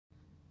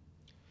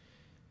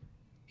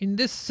In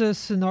this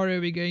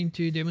scenario, we're going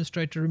to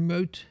demonstrate a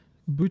remote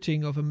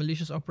booting of a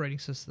malicious operating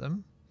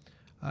system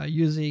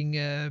using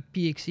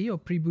PXE or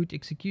pre-boot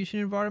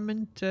execution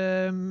environment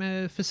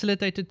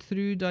facilitated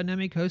through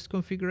dynamic host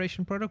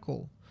configuration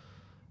protocol.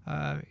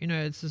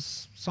 It's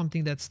just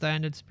something that's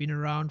standard, it's been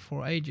around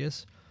for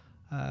ages,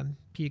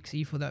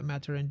 PXE for that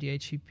matter, and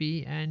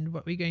DHCP. And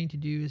what we're going to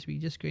do is we're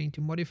just going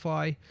to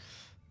modify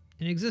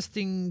an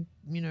existing,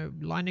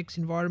 Linux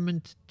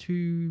environment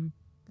to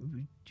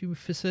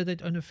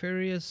facilitate on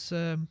nefarious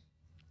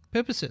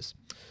purposes.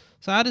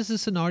 So how does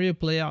this scenario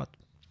play out?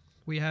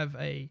 We have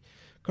a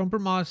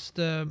compromised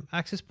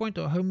access point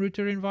or home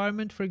router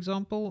environment, for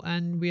example,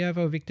 and we have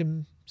a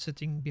victim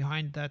sitting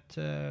behind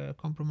that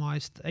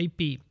compromised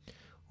AP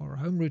or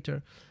home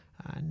router,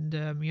 and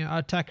our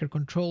attacker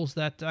controls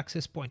that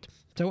access point.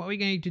 So what we're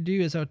going to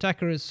do is our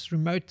attacker is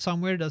remote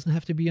somewhere, doesn't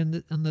have to be on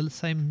the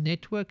same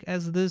network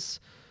as this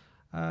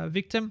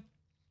victim,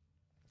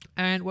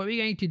 and what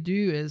we're going to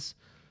do is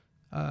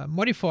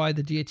modify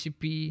the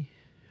DHCP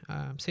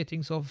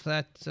settings of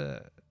that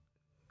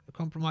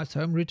compromised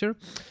home router,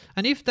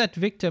 and if that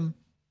victim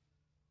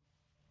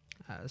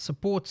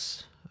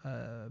supports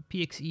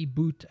PXE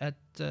boot at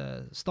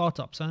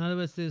startup, so in other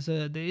words,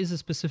 there is a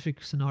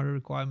specific scenario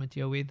requirement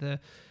here where the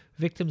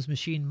victim's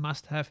machine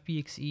must have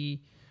PXE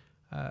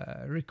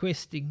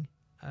requesting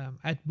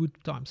at boot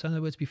time. So in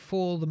other words,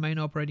 before the main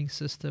operating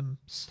system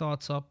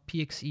starts up,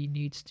 PXE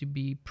needs to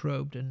be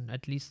probed and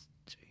at least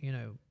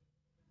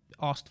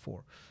asked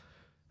for.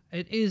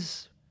 It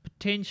is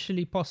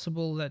potentially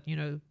possible that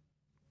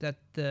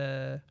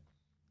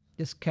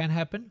this can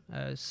happen.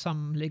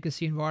 Some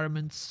legacy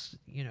environments,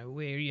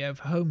 where you have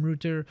home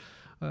router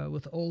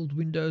with old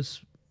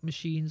Windows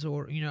machines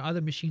or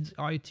other machines,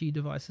 IoT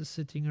devices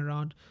sitting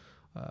around,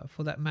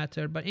 for that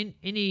matter. But in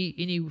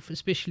any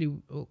especially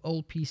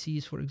old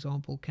PCs, for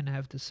example, can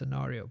have this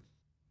scenario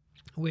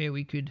where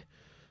we could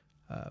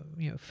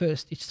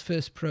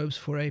first probes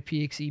for a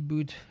PXE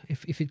boot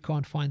if it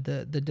can't find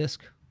the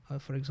disk,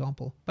 for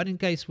example. But in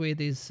case where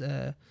there's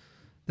the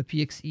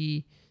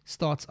PXE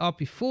starts up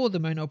before the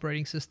main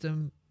operating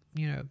system,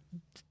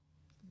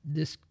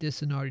 this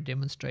scenario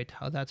demonstrate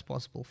how that's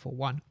possible for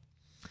one.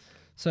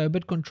 So a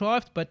bit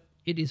contrived, but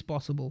it is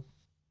possible.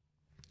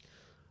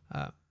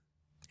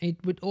 It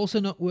would also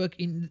not work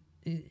in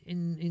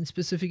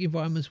specific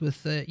environments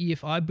with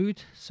EFI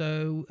boot.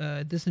 So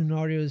this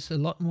scenario is a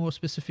lot more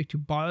specific to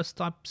BIOS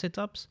type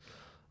setups.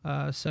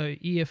 So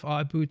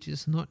EFI boot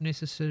is not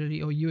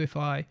necessarily, or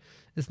UFI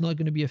is not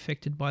going to be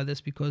affected by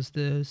this because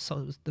the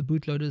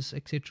bootloaders,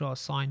 etc., are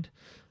signed.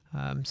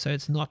 So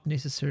it's not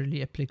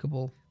necessarily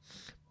applicable.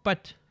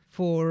 But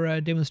for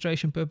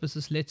demonstration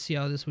purposes, let's see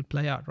how this would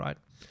play out, right?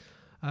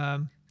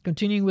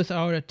 Continuing with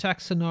our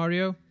attack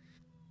scenario,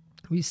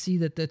 we see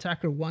that the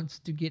attacker wants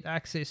to get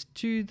access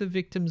to the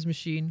victim's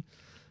machine.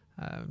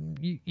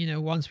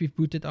 Once we've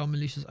booted our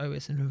malicious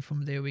OS, and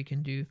from there we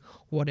can do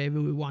whatever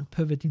we want,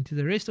 pivoting to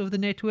the rest of the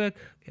network,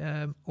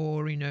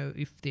 or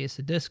if there's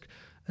a disk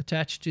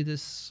attached to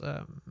this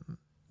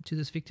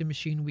victim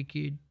machine, we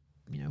could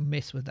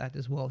mess with that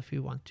as well if we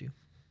want to.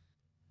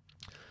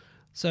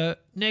 So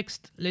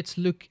next, let's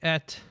look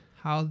at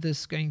how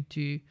this is going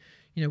to,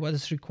 what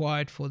is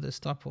required for this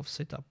type of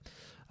setup.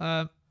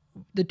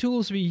 The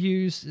tools we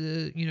use,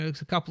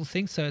 it's a couple of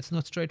things, so it's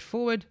not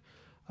straightforward.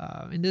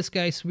 In this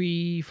case,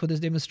 for this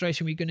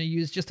demonstration, we're going to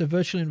use just a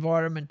virtual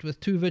environment with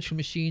two virtual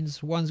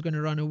machines. One's going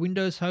to run a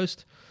Windows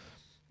host,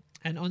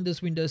 and on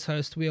this Windows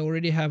host, we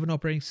already have an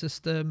operating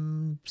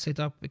system set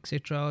up,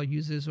 etc.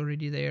 Users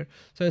already there,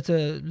 so it's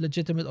a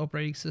legitimate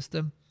operating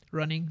system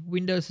running.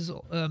 Windows is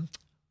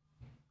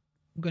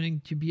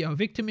going to be our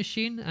victim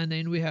machine, and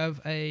then we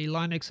have a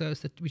Linux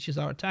host which is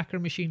our attacker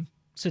machine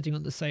sitting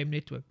on the same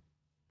network.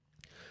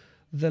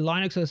 The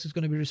Linux host is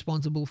going to be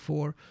responsible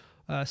for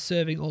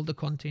serving all the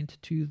content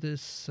to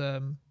this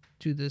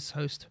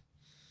host.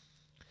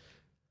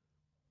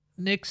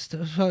 Next,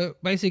 so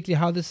basically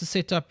how this is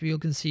set up, you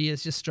can see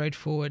is just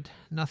straightforward,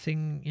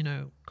 nothing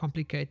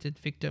complicated.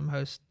 Victim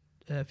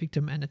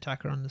and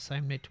attacker on the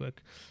same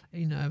network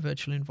in a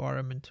virtual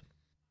environment.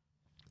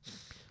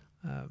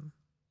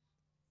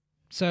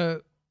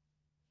 So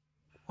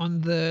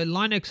on the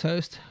Linux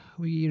host,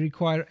 we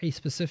require a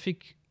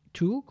specific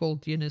tool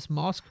called DNS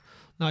mask.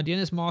 Now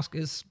DNS mask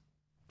is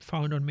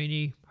found on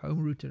many home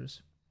routers.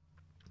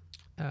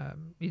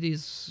 It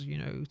is,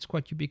 it's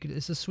quite ubiquitous.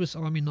 It's a Swiss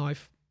Army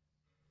knife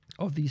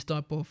of these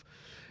type of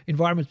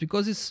environments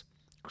because it's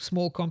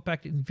small,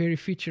 compact, and very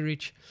feature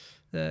rich.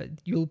 If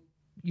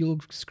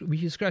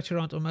you scratch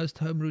around on most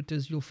home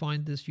routers, you'll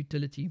find this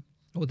utility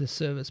or this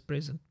service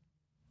present,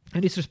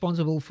 and it's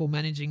responsible for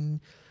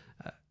managing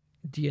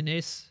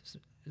DNS,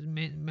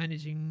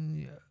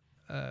 managing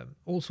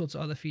all sorts of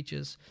other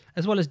features,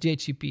 as well as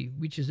DHCP,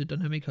 which is a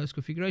dynamic host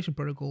configuration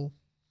protocol.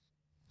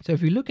 So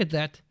if we look at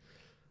that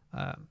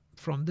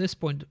from this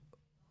point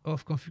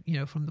of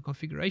from the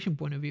configuration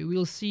point of view,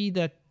 we'll see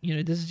that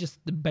this is just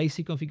the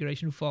basic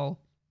configuration file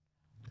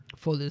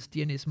for this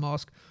DNS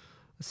mask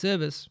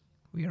service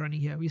we are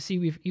running here. We see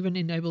we've even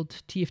enabled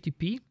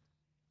TFTP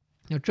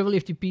Now, triple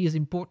FTP is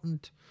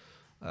important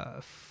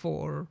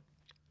for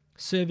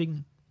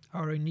serving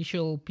our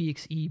initial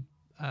PXE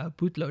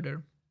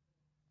bootloader.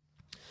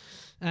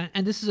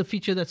 And this is a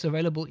feature that's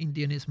available in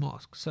DNS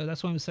mask. So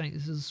that's why I'm saying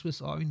this is a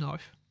Swiss Army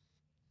knife.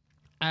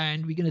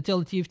 And we're going to tell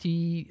the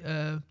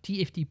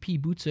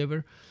TFTP boot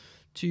server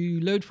to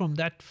load from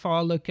that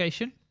file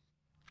location.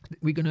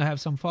 We're going to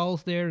have some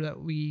files there that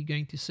we're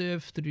going to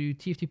serve through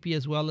TFTP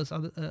as well as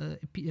other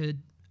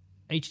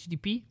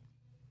HTTP.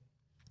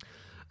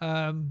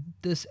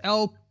 This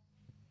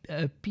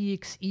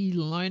PXE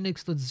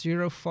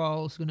Linux.0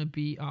 file is going to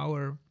be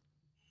our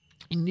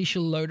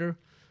initial loader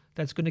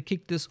that's going to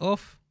kick this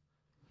off.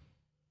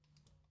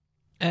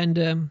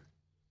 And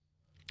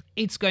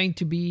it's going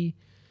to be,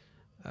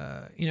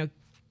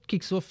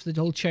 kicks off the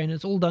whole chain.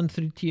 It's all done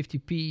through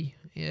TFTP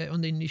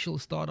on the initial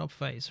startup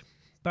phase.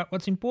 But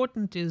what's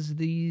important is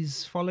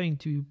these following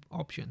two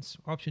options.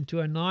 Option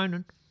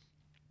 209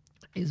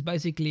 is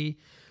basically,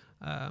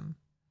 a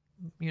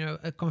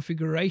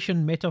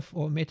configuration meta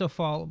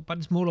file, but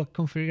it's more like a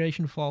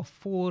configuration file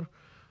for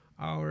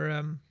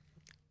our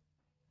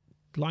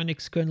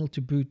Linux kernel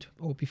to boot,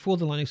 or before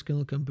the Linux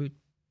kernel can boot.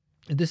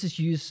 And this is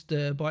used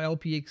by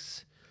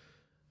LPXE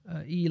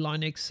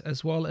Linux,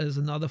 as well as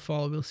another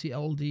file. We'll see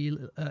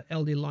LD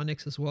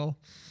Linux as well.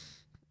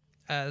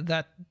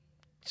 That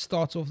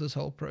starts off this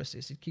whole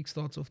process. It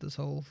kickstarts off this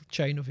whole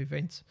chain of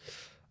events.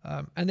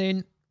 And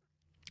then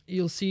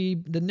you'll see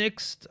the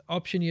next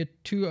option here,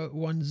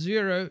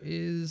 210,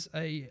 is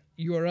a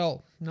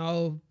URL.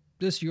 Now,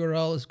 this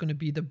URL is going to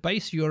be the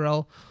base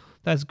URL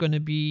that's going to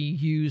be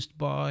used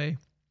by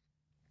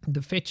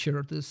the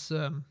fetcher, this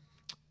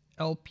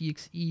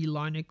LPXE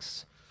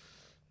Linux,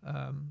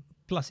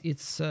 plus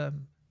its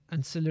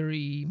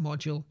ancillary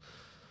module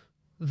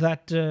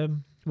that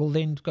will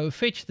then go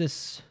fetch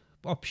this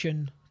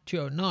option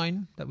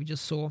 209 that we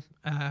just saw.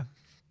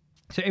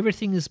 So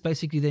everything is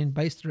basically then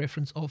based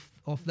reference of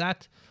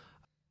that.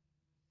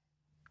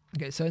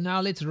 Okay, so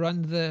now let's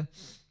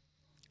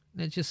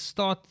just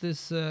start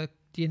this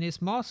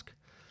DNS mask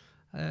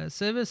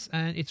service,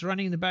 and it's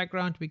running in the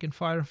background. We can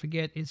fire and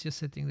forget, it's just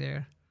sitting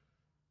there.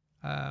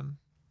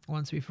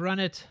 Once we've run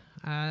it,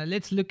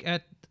 let's look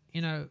at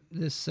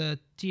this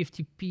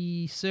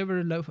TFTP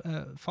server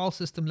file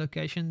system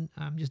location.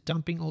 I'm just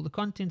dumping all the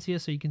contents here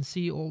so you can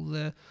see all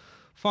the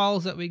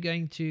files that we're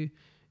going to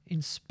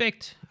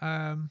inspect.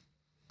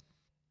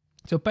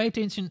 So pay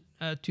attention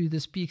to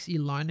this PXE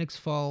Linux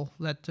file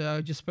that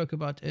I just spoke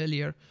about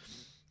earlier.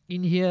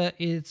 In here,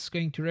 it's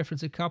going to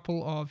reference a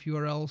couple of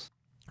URLs.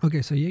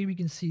 Okay, so here we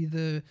can see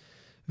the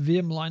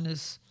VM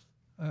Linux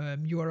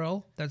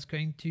URL that's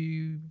going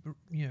to,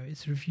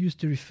 it's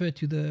refused to refer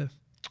to the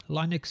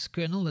Linux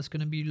kernel that's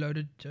going to be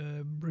loaded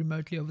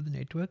remotely over the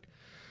network.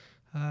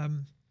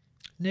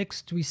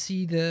 Next, we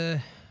see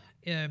the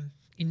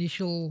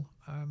initial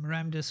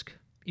RAM disk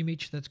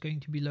image that's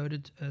going to be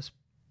loaded as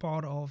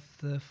part of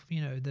the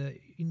the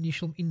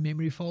initial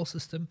in-memory file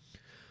system.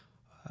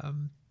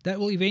 That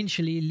will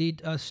eventually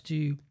lead us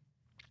to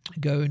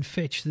go and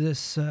fetch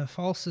this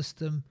file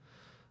system.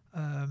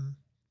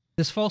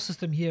 This file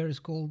system here is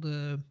called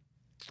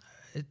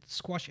it's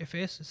Squash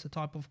FS. It's a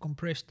type of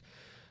compressed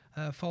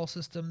file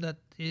system that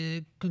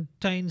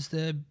contains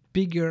the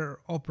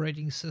bigger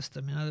operating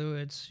system. In other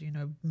words,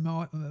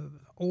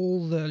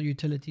 all the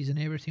utilities and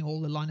everything, all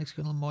the Linux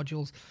kernel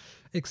modules,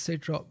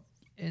 etc.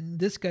 In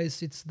this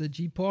case, it's the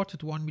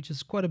G-parted one, which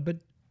is quite a bit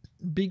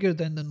bigger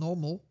than the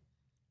normal,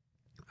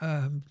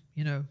 VM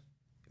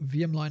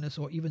Linux,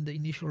 or even the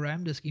initial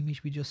RAM disk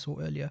image we just saw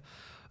earlier.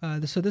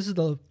 So this is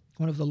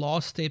one of the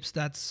last steps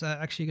that's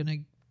actually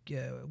going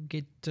to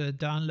get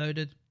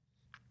downloaded,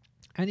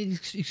 and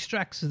it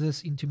extracts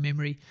this into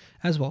memory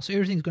as well. So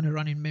everything's going to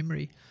run in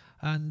memory,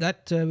 and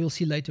that we'll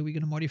see later. We're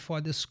going to modify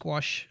the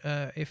Squash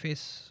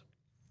FS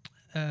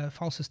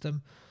file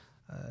system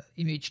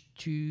image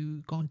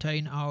to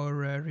contain our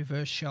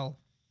reverse shell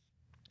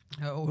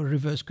or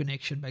reverse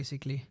connection,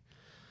 basically.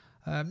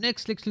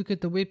 Next, let's look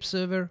at the web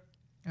server.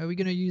 We're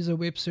going to use a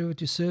web server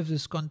to serve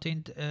this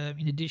content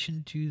in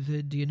addition to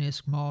the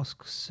DNS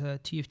masks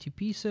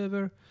TFTP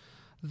server.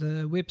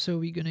 The web server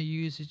we're going to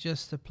use is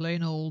just a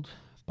plain old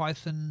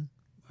Python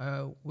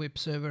web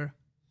server,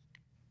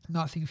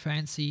 nothing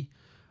fancy.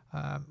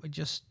 It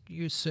just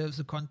serves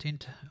the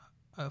content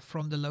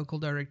from the local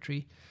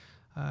directory.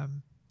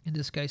 In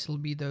this case, it'll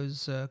be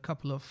those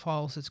couple of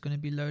files that's going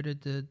to be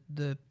loaded.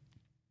 The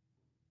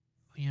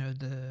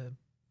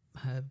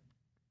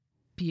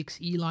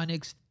PXE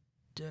Linux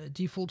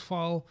default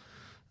file,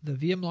 the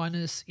VM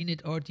Linux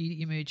init RT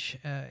image,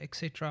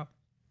 etc.,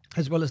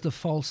 as well as the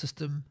file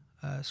system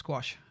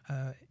Squash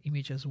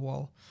image as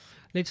well.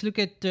 Let's look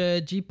at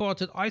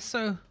Gparted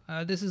ISO.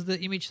 This is the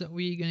image that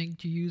we're going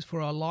to use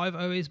for our live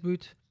OS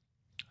boot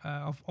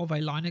of a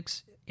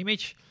Linux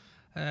image.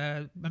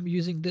 I'm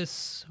using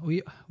this.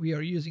 We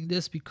are using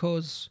this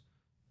because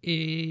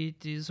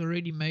it is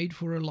already made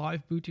for a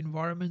live boot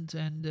environment,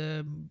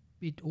 and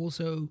it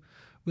also,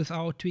 with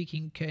our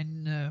tweaking,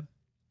 can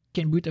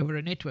boot over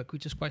a network,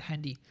 which is quite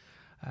handy.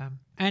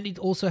 And it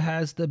also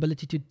has the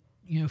ability to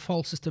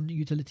file system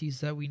utilities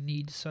that we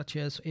need, such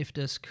as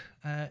fdisk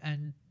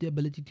and the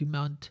ability to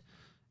mount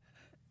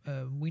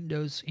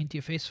Windows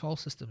NTFS file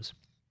systems,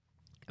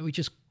 which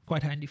is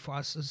quite handy for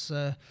us as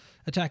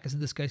attackers, in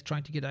this case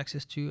trying to get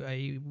access to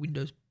a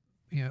Windows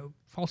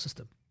file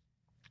system.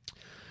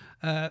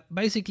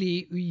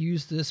 Basically, we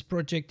use this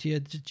project here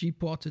at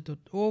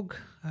gparted.org.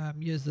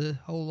 Here's the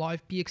whole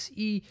live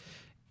PXE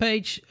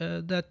page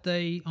that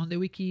they on the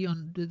wiki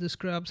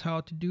describes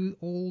how to do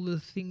all the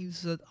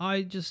things that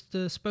I just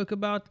spoke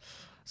about.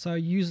 So I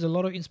used a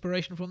lot of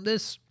inspiration from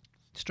this.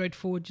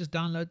 Straightforward, just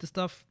download the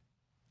stuff,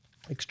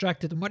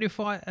 extract it and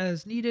modify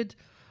as needed,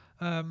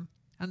 and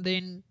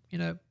then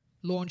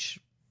launch,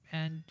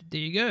 and there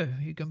you go.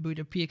 You can boot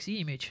a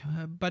PXE image,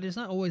 but it's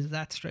not always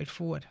that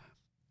straightforward.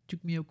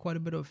 Took me quite a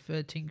bit of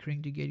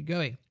tinkering to get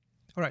going.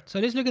 All right, so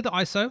let's look at the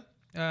ISO.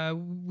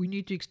 We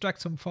need to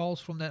extract some files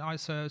from that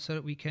ISO so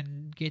that we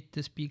can get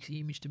this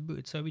PXE image to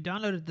boot. So we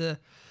downloaded the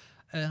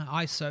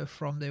ISO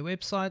from their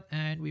website,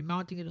 and we're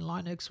mounting it in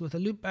Linux with a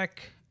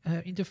loopback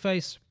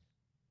interface.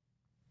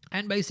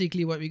 And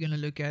basically what we're going to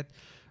look at,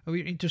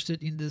 we're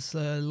interested in this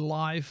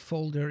live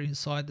folder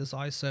inside this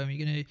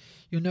ISO.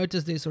 You'll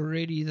notice there's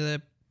already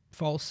the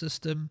file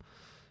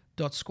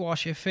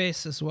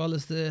system.squashfs, as well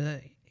as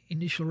the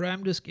initial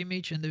RAM disk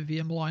image and the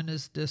VM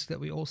Linux disk that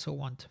we also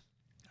want.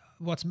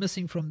 What's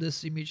missing from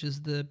this image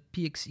is the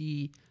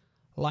PXE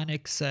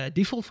Linux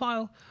default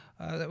file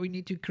that we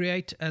need to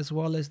create, as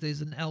well as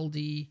there's an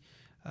LD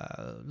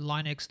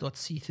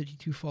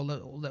linux.c32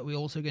 file that we're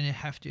also going to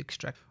have to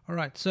extract. All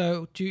right,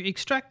 so to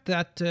extract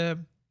that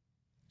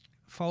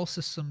file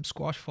system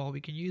squash file,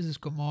 we can use this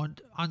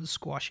command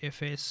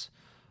unsquashfs,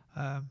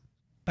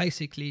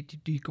 basically to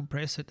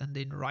decompress it and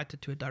then write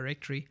it to a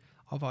directory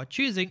of our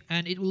choosing,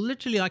 and it will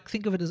literally, like,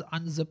 think of it as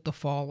unzip the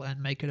file and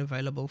make it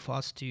available for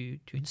us to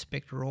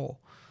inspect raw.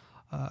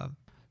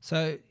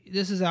 So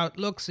this is how it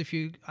looks. If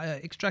you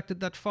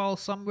extracted that file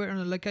somewhere in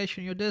a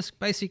location on your disk,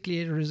 basically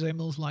it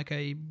resembles like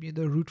the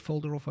root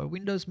folder of a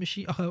Windows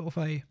machine.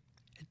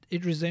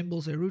 It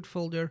resembles a root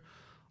folder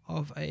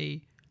of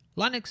a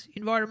Linux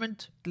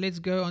environment. Let's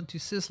go on to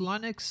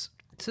syslinux.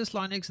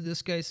 Syslinux in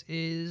this case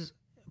is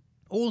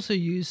also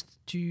used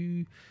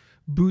to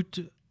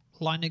boot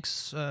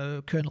Linux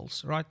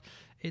kernels, right?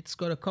 It's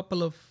got a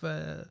couple of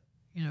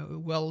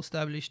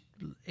well-established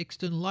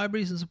external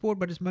libraries and support,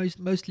 but it's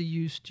mostly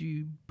used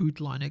to boot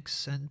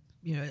Linux and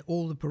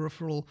all the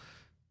peripheral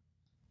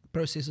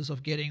processes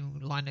of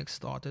getting Linux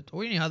started,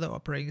 or any other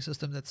operating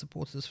system that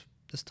supports this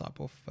type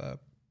of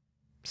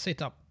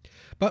setup.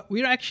 But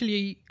we're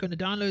actually going to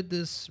download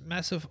this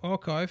massive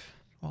archive.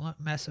 Well, not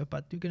massive,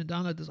 but we're going to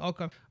download this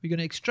archive. We're going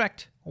to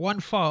extract one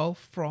file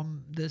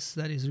from this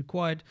that is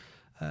required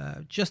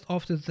just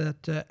after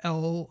that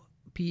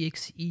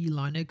LPXE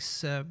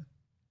Linux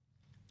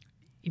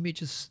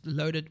image is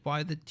loaded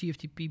by the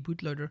TFTP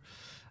bootloader,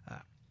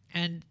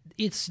 and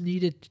it's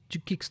needed to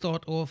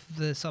kickstart off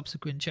the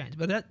subsequent change.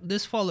 But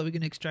this file that we're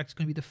going to extract is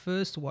going to be the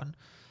first one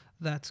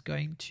that's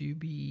going to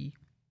be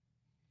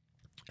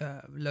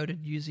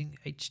loaded using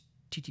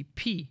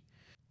HTTP.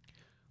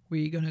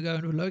 We're going to go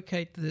and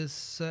locate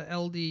this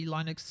LD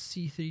Linux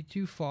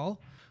C32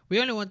 file.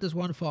 We only want this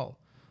one file.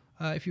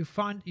 If you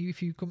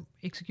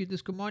execute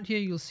this command here,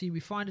 you'll see we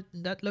find it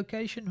in that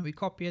location. We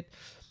copy it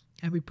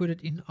and we put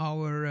it in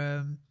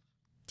our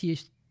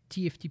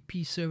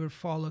TFTP server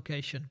file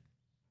location.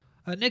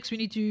 Next, we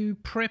need to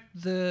prep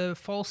the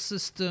file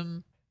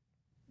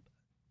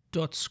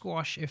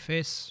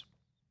system.squashfs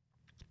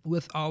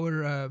with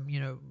our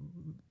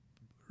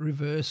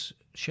reverse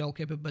shell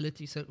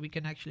capability, so that we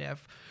can actually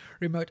have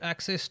remote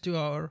access to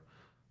our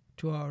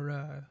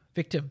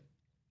victim.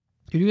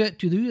 To do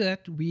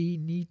that, we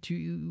need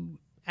to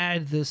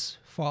add this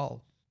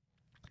file,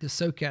 the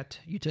socat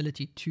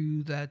utility,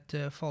 to that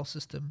file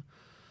system,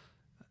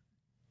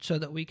 so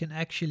that we can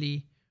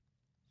actually,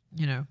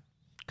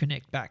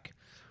 connect back.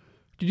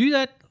 To do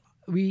that,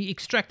 we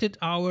extracted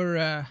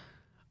our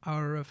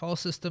file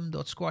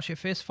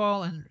system.squashfs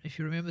file, and if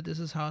you remember, this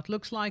is how it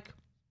looks like.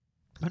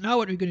 But now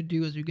what we're going to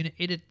do is we're going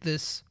to edit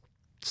this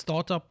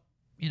startup,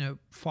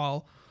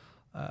 file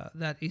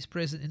that is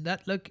present in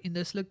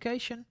this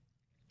location.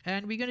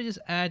 And we're going to just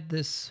add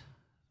this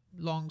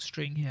long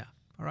string here.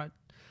 All right.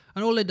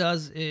 And all it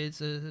does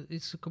is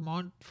it's a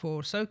command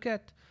for socat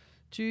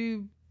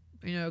to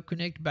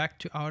connect back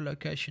to our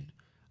location.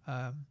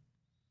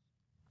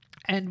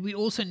 And we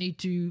also need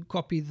to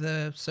copy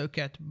the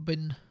socat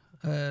bin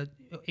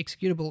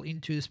executable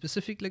into a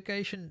specific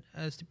location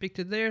as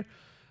depicted there,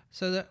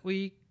 so that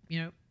we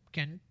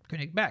can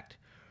connect back.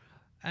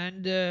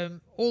 And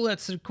all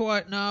that's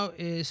required now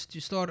is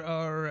to start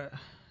our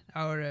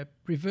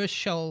reverse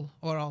shell,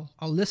 or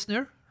our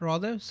listener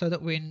rather, so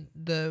that when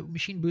the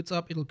machine boots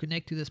up, it'll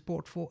connect to this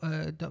port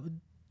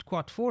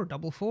quad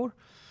 444,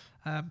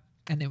 and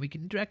then we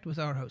can interact with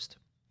our host,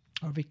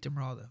 our victim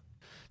rather.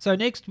 So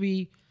next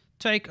we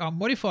take our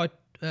modified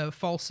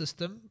file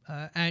system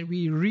and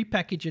we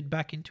repackage it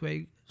back into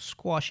a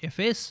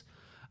squashfs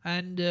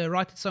and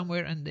write it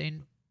somewhere, and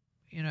then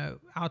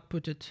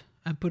output it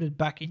and put it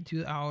back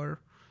into our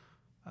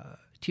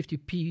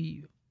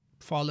TFTP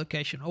file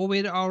location, or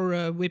where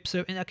our web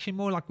server, and actually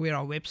more like where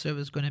our web server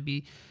is going to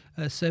be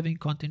serving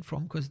content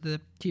from, because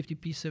the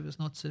TFTP server is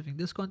not serving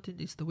this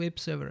content, it's the web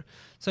server.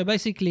 So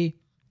basically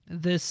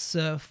this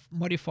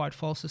modified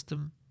file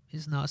system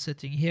is now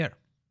sitting here.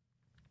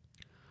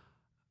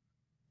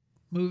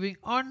 Moving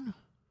on.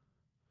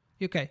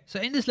 Okay, so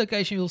in this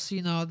location you'll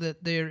see now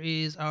that there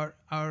is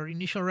our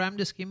initial RAM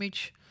disk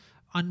image,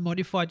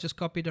 unmodified, just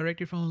copied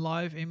directly from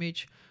live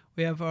image.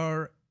 We have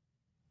our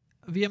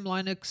VM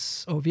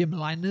Linux or VM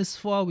Linus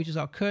file, which is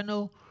our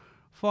kernel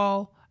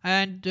file,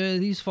 and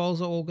these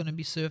files are all going to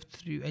be served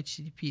through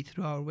HTTP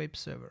through our web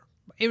server.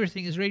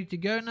 Everything is ready to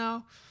go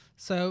now,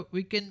 so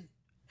we can,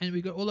 and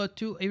we got all our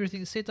tool,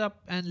 everything is set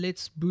up, and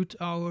let's boot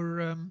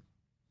our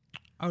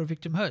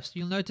victim host.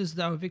 You'll notice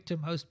that our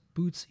victim host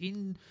boots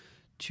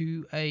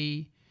into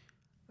a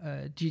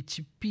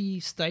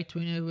DHCP state.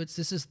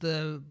 This is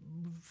the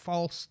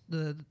false,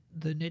 the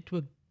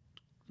network,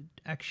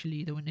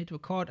 actually the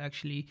network card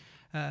actually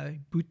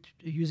boot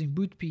using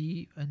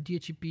bootp and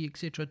DHCP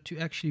etc. to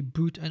actually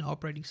boot an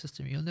operating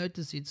system. You'll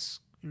notice it's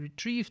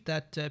retrieved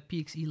that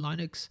PXE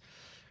Linux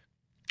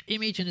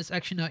image and it's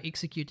actually now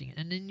executing,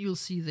 and then you'll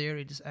see there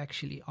it is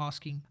actually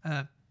asking,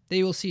 there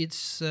you'll see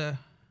it's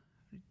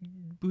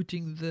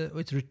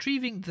it's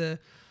retrieving the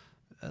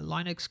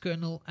Linux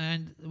kernel,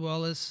 and as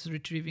well as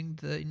retrieving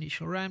the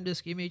initial RAM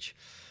disk image,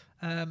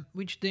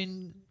 which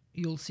then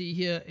you'll see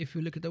here, if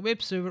you look at the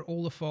web server,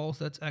 all the files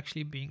that's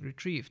actually being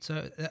retrieved.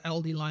 So the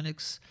LD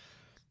Linux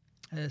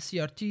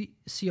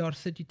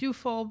CR32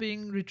 file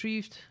being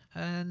retrieved,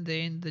 and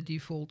then the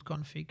default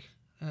config,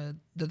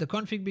 the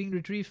config being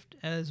retrieved,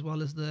 as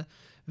well as the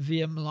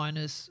VM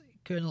Linus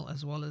kernel,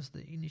 as well as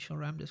the initial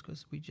RAM disk,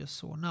 as we just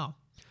saw now.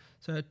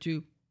 So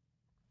to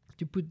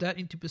put that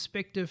into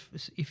perspective,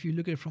 if you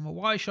look at it from a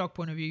Wireshark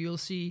point of view, you'll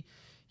see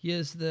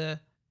here's the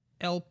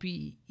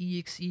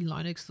lp.exe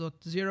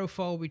linux.0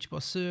 file, which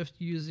was served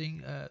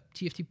using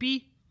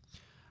TFTP,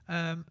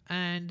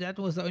 and that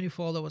was the only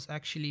file that was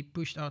actually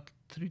pushed out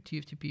through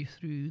TFTP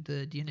through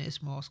the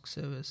DNS mask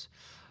service.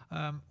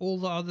 All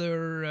the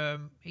other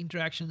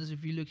interactions,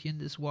 if you look in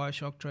this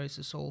Wireshark trace,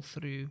 is all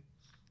through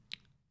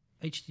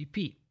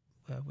HTTP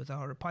with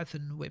our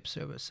Python web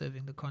server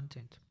serving the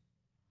content.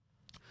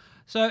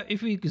 So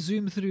if we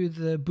zoom through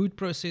the boot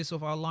process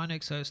of our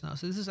Linux host now,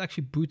 so this is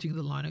actually booting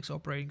the Linux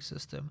operating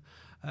system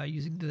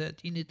using the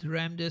init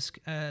RAM disk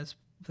as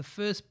the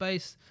first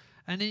base,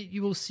 and then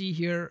you will see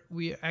here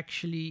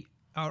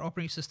our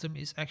operating system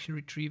is actually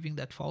retrieving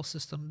that file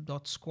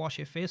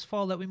system.squashfs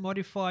file that we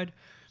modified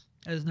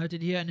as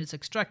noted here, and it's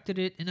extracted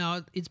it, and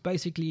now it's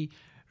basically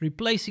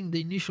replacing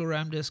the initial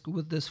RAM disk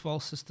with this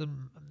file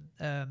system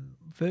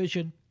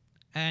version.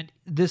 And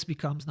this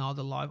becomes now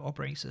the live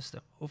operating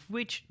system, of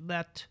which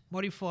that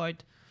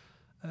modified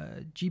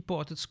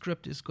gparted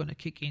script is going to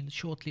kick in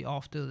shortly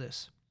after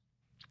this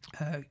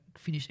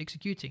finish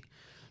executing.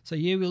 So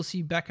here we'll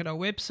see back at our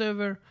web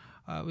server,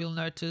 we'll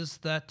notice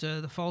that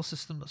the file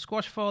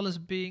system.squash file is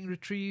being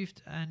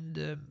retrieved,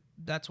 and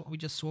that's what we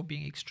just saw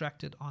being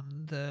extracted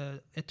on the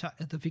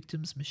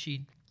victim's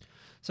machine.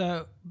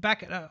 So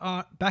back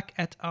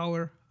at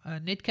our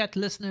netcat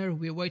listener,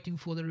 we're waiting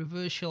for the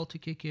reverse shell to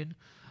kick in.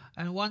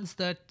 And once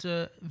that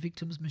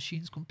victim's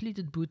machine's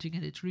completed booting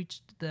and it's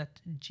reached that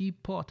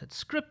gparted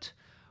script,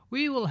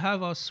 we will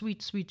have our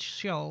sweet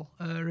shell,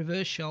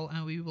 reverse shell,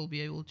 and we will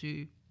be able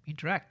to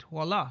interact.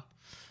 Voila!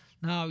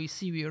 Now we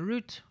see we are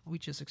root,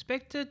 which is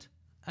expected,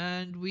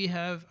 and we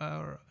have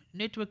our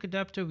network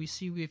adapter. We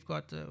see we've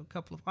got a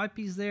couple of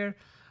IPs there.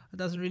 It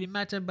doesn't really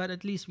matter, but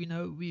at least we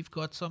know we've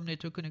got some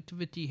network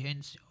connectivity,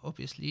 hence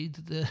obviously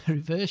the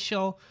reverse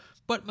shell.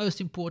 But most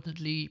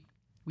importantly,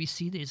 we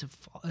see there's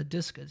a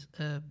disk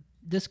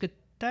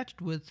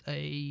attached with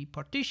a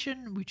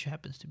partition, which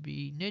happens to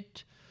be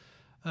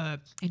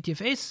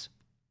NTFS,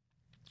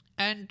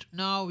 and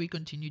now we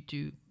continue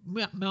to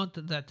mount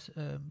that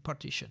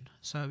partition.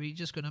 So we're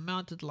just going to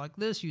mount it like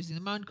this using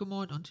the mount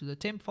command onto the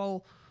temp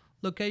file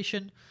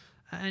location,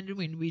 and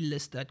when we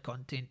list that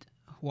content,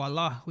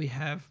 voila, we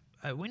have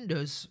a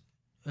Windows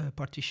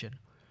partition.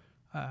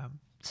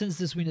 Since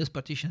this Windows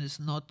partition is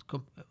not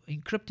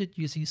encrypted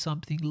using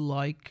something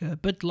like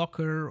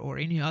BitLocker or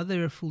any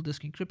other full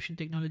disk encryption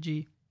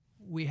technology,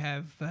 we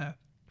have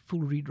full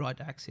read-write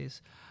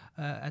access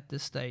at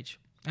this stage,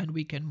 and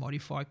we can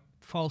modify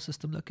file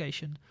system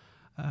location,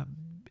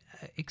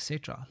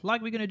 etc.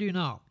 Like we're going to do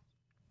now.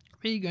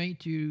 We're going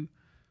to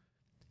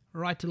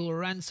write a little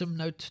ransom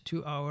note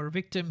to our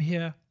victim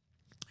here,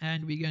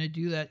 and we're going to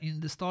do that in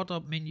the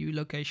startup menu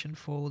location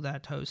for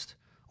that host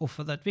or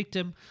for that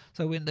victim.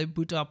 So when they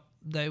boot up,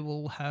 they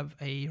will have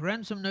a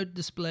ransom note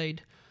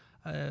displayed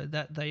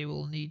that they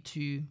will need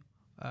to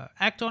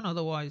act on.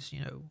 Otherwise,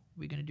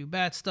 we're going to do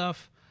bad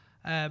stuff.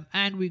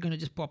 And we're going to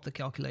just pop the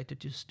calculator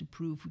just to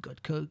prove we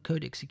got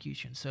code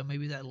execution. So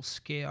maybe that'll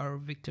scare our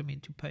victim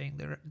into paying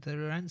the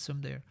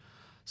ransom there.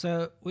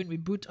 So when we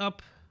boot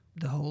up,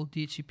 the whole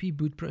DHCP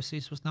boot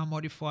process was now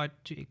modified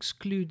to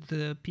exclude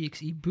the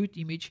PXE boot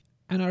image,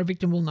 and our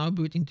victim will now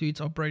boot into its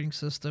operating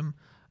system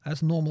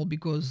as normal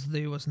because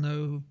there was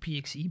no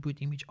PXE boot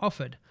image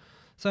offered.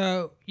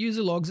 So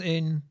user logs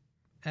in,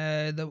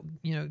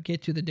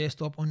 get to the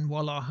desktop, and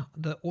voila,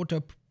 the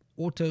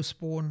auto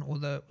spawn or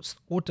the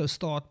auto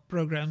start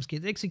programs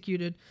get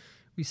executed.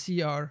 We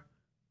see our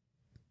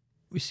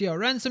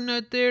ransom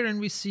note there, and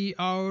we see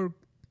our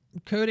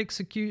code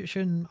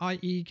execution,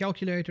 i.e.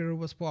 calculator,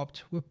 was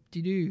popped.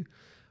 Whoop-de-doo.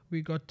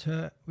 We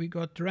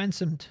got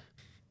ransomed.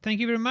 Thank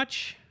you very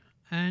much,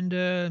 and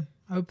I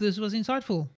hope this was insightful.